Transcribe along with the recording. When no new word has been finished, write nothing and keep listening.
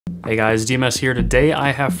Hey guys, DMS here. Today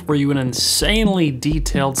I have for you an insanely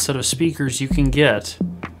detailed set of speakers you can get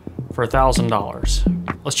for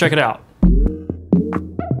 $1,000. Let's check it out.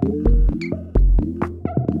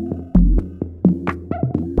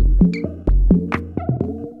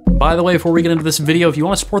 By the way, before we get into this video, if you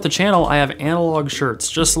want to support the channel, I have analog shirts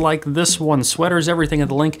just like this one, sweaters, everything at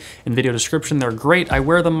the link in video description. They're great. I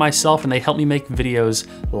wear them myself and they help me make videos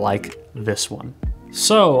like this one.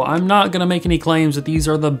 So, I'm not gonna make any claims that these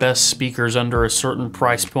are the best speakers under a certain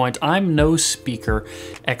price point. I'm no speaker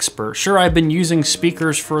expert. Sure, I've been using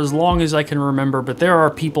speakers for as long as I can remember, but there are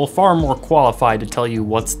people far more qualified to tell you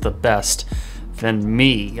what's the best than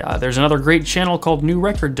me. There's another great channel called New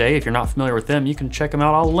Record Day. If you're not familiar with them, you can check him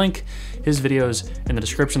out. I'll link his videos in the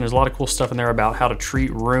description. There's a lot of cool stuff in there about how to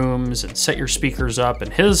treat rooms and set your speakers up,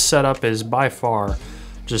 and his setup is by far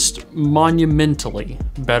just monumentally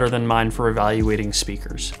better than mine for evaluating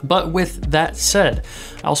speakers. But with that said,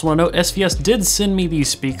 I also want to note SVS did send me these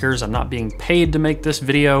speakers. I'm not being paid to make this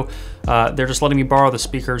video. They're just letting me borrow the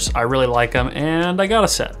speakers. I really like them and I got a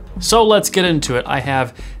set. So let's get into it. I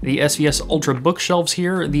have the SVS Ultra bookshelves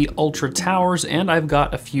here, the Ultra towers, and I've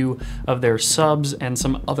got a few of their subs and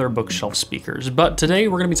some other bookshelf speakers. But today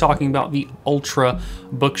we're gonna be talking about the Ultra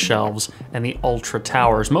bookshelves and the Ultra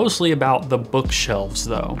towers, mostly about the bookshelves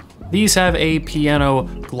though. These have a piano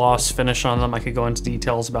gloss finish on them. I could go into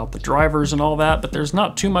details about the drivers and all that, but there's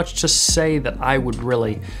not too much to say that I would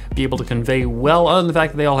really be able to convey well, other than the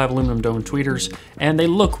fact that they all have aluminum dome tweeters, and they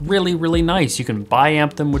look really, really nice. You can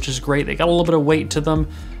bi-amp them, which is great. They got a little bit of weight to them.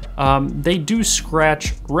 They do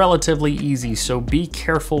scratch relatively easy, so be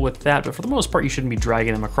careful with that, but for the most part, you shouldn't be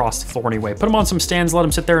dragging them across the floor anyway. Put them on some stands, let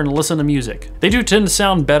them sit there and listen to music. They do tend to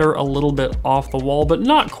sound better a little bit off the wall, but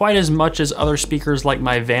not quite as much as other speakers like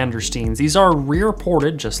my Vandersteens. These are rear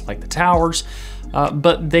ported, just like the towers,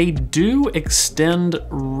 but they do extend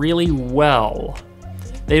really well.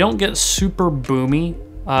 They don't get super boomy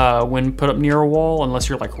when put up near a wall, unless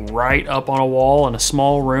you're like right up on a wall in a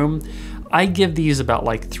small room. I give these about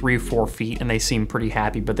like 3 or 4 feet and they seem pretty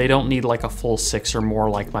happy, but they don't need like a full 6 or more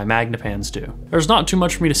like my Magnapans do. There's not too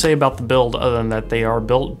much for me to say about the build other than that they are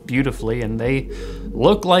built beautifully and they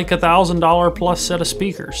look like $1,000 plus set of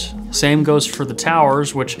speakers. Same goes for the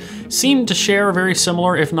towers, which seem to share very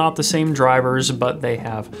similar, if not the same drivers, but they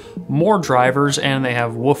have more drivers and they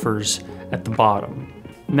have woofers at the bottom.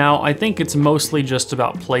 Now, I think it's mostly just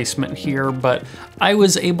about placement here, but I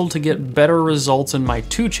was able to get better results in my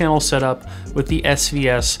 2-channel setup with the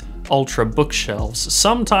SVS Ultra bookshelves,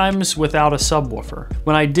 sometimes without a subwoofer.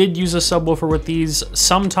 When I did use a subwoofer with these,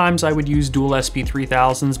 sometimes I would use dual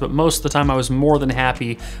SB3000s, but most of the time I was more than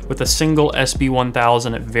happy with a single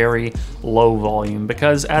SB1000 at very low volume,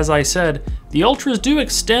 because as I said, the Ultras do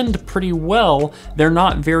extend pretty well. They're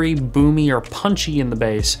not very boomy or punchy in the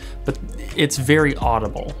bass, but it's very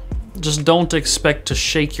audible. Just don't expect to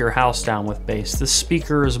shake your house down with bass. This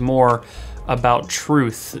speaker is more about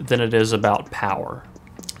truth than it is about power.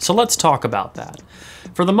 So let's talk about that.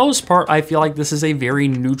 For the most part, I feel like this is a very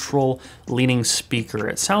neutral leaning speaker.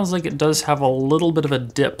 It sounds like it does have a little bit of a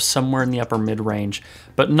dip somewhere in the upper mid-range,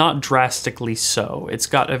 but not drastically so. It's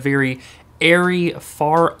got a very airy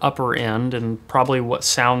far upper end and probably what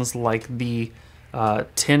sounds like the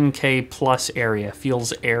 10K plus area.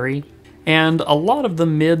 Feels airy. And a lot of the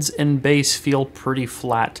mids and bass feel pretty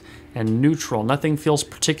flat and neutral. Nothing feels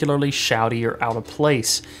particularly shouty or out of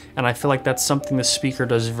place. And I feel like that's something the speaker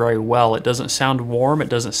does very well. It doesn't sound warm, it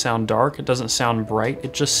doesn't sound dark, it doesn't sound bright.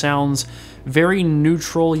 It just sounds very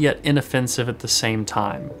neutral yet inoffensive at the same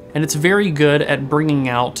time. And it's very good at bringing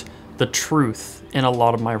out the truth in a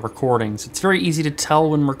lot of my recordings. It's very easy to tell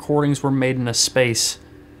when recordings were made in a space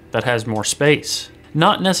that has more space.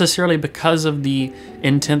 Not necessarily because of the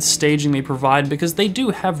intense staging they provide, because they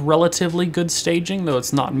do have relatively good staging, though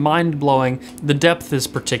it's not mind-blowing. The depth is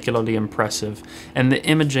particularly impressive, and the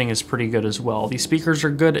imaging is pretty good as well. These speakers are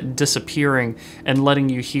good at disappearing and letting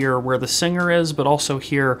you hear where the singer is, but also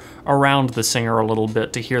hear around the singer a little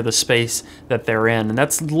bit to hear the space that they're in. And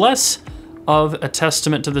that's less of a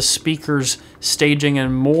testament to the speaker's staging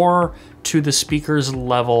and more to the speaker's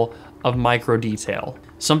level of micro detail.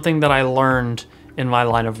 Something that I learned in my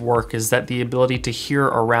line of work is that the ability to hear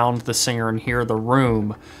around the singer and hear the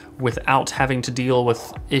room without having to deal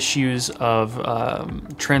with issues of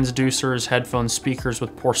transducers, headphones, speakers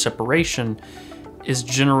with poor separation is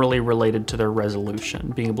generally related to their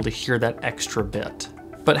resolution, being able to hear that extra bit.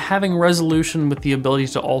 But having resolution with the ability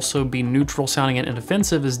to also be neutral sounding and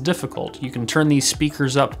inoffensive is difficult. You can turn these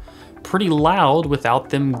speakers up pretty loud without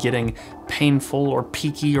them getting painful or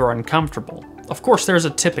peaky or uncomfortable. Of course, there's a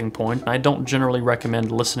tipping point, and I don't generally recommend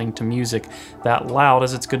listening to music that loud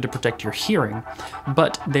as it's good to protect your hearing,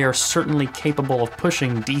 but they are certainly capable of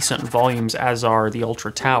pushing decent volumes, as are the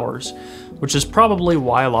Ultra towers, which is probably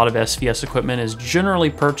why a lot of SVS equipment is generally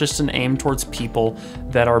purchased and aimed towards people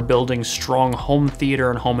that are building strong home theater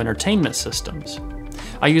and home entertainment systems.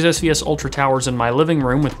 I use SVS Ultra towers in my living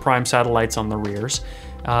room with prime satellites on the rears,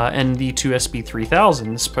 and the two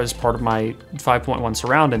SB3000s as part of my 5.1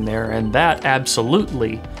 surround in there, and that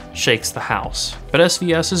absolutely shakes the house. But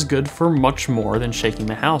SVS is good for much more than shaking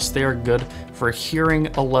the house. They are good for hearing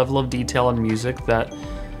a level of detail in music that,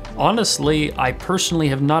 honestly, I personally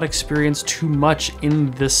have not experienced too much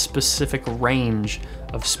in this specific range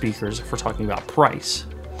of speakers if we're talking about price.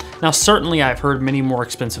 Now, certainly I've heard many more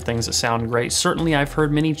expensive things that sound great. Certainly I've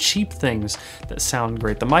heard many cheap things that sound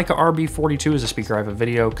great. The Mica RB42 is a speaker. I have a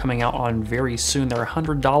video coming out on very soon. They're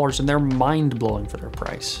 $100 and they're mind-blowing for their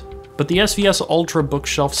price. But the SVS Ultra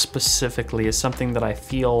bookshelf specifically is something that I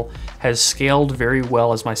feel has scaled very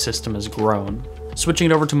well as my system has grown.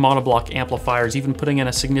 Switching it over to monoblock amplifiers, even putting in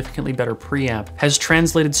a significantly better preamp, has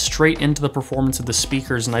translated straight into the performance of the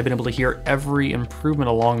speakers, and I've been able to hear every improvement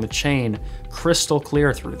along the chain crystal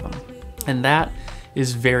clear through them. And that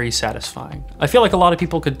is very satisfying. I feel like a lot of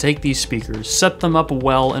people could take these speakers, set them up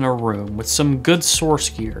well in a room with some good source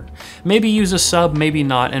gear, maybe use a sub, maybe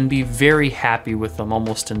not, and be very happy with them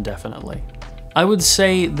almost indefinitely. I would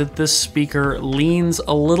say that this speaker leans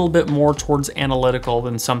a little bit more towards analytical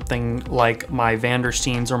than something like my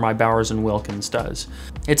Vandersteens or my Bowers & Wilkins does.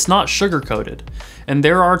 It's not sugar-coated, and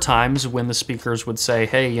there are times when the speakers would say,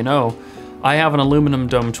 hey, you know, I have an aluminum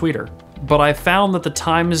dome tweeter. But I found that the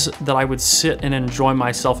times that I would sit and enjoy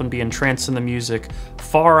myself and be entranced in the music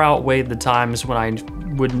far outweighed the times when I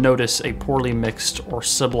would notice a poorly mixed or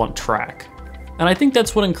sibilant track. And I think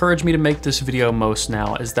that's what encouraged me to make this video most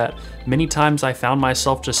now, is that many times I found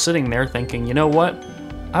myself just sitting there thinking, you know what?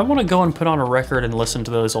 I want to go and put on a record and listen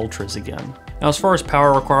to those Ultras again. Now, as far as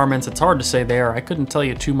power requirements, it's hard to say there. I couldn't tell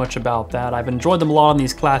you too much about that. I've enjoyed them a lot on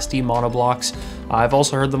these Class D monoblocks. I've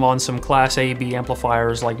also heard them on some Class A, B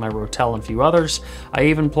amplifiers like my Rotel and a few others. I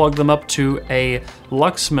even plugged them up to a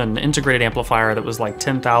Luxman integrated amplifier that was like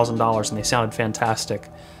 $10,000 and they sounded fantastic.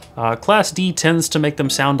 Class D tends to make them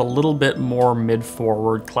sound a little bit more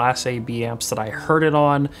mid-forward. Class A, B amps that I heard it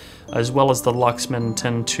on, as well as the Luxman,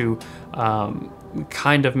 tend to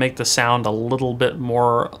kind of make the sound a little bit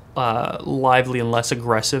more lively and less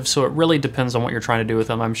aggressive, so it really depends on what you're trying to do with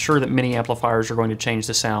them. I'm sure that many amplifiers are going to change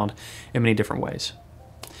the sound in many different ways.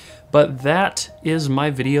 But that is my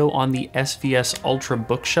video on the SVS Ultra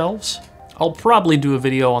bookshelves. I'll probably do a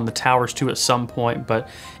video on the towers too at some point, but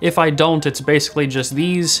if I don't, it's basically just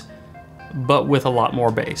these, but with a lot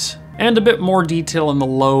more bass. And a bit more detail in the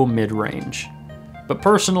low mid-range. But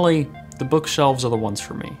personally, the bookshelves are the ones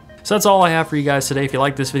for me. So that's all I have for you guys today. If you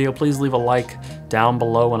like this video, please leave a like down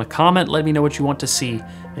below and a comment. Let me know what you want to see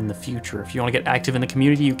in the future. If you want to get active in the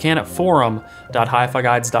community, you can at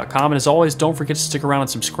forum.hifiguides.com. And as always, don't forget to stick around and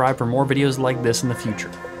subscribe for more videos like this in the future.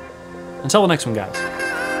 Until the next one, guys.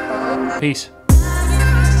 Peace.